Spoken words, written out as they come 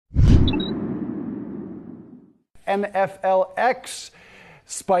MFLX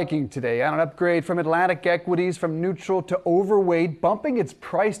spiking today on an upgrade from Atlantic Equities from neutral to overweight, bumping its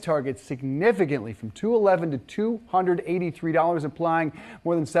price target significantly from $211 to $283, implying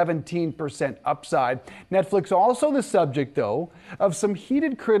more than 17% upside. Netflix also the subject, though, of some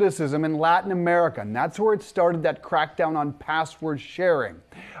heated criticism in Latin America, and that's where it started that crackdown on password sharing.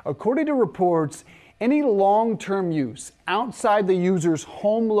 According to reports, any long-term use outside the user's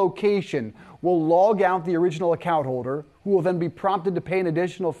home location will log out the original account holder, who will then be prompted to pay an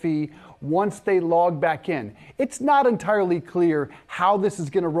additional fee once they log back in. It's not entirely clear how this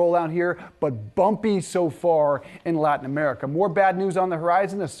is going to roll out here, but bumpy so far in Latin America. More bad news on the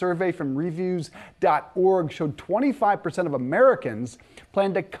horizon. A survey from reviews.org showed 25% of Americans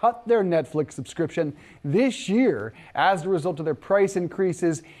plan to cut their Netflix subscription this year as a result of their price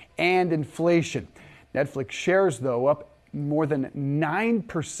increases and inflation. Netflix shares, though, up more than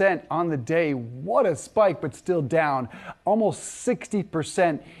 9% on the day. What a spike, but still down almost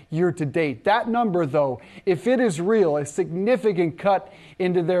 60% year to date. That number, though, if it is real, a significant cut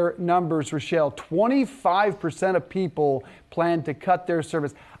into their numbers, Rochelle. 25% of people plan to cut their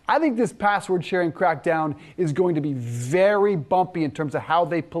service. I think this password sharing crackdown is going to be very bumpy in terms of how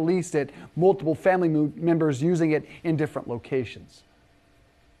they police it, multiple family members using it in different locations.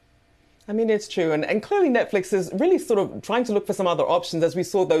 I mean, it's true. And clearly Netflix is really sort of trying to look for some other options as we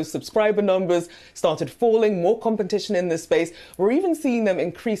saw those subscriber numbers started falling, more competition in this space. We're even seeing them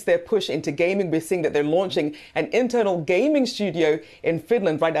increase their push into gaming. We're seeing that they're launching an internal gaming studio in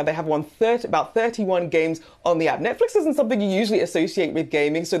Finland. Right now, they have about 31 games on the app. Netflix isn't something you usually associate with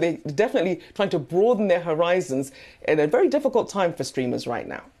gaming, so they're definitely trying to broaden their horizons in a very difficult time for streamers right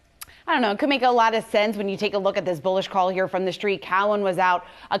now. I don't know. It could make a lot of sense when you take a look at this bullish call here from the street. Cowen was out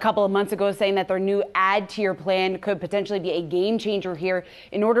a couple of months ago saying that their new ad tier plan could potentially be a game changer here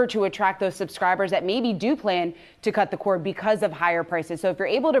in order to attract those subscribers that maybe do plan to cut the cord because of higher prices. So if you're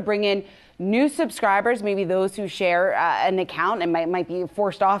able to bring in new subscribers, maybe those who share an account and might be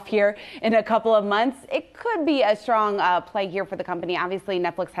forced off here in a couple of months, it could be a strong play here for the company. Obviously,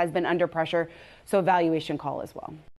 Netflix has been under pressure, so valuation call as well.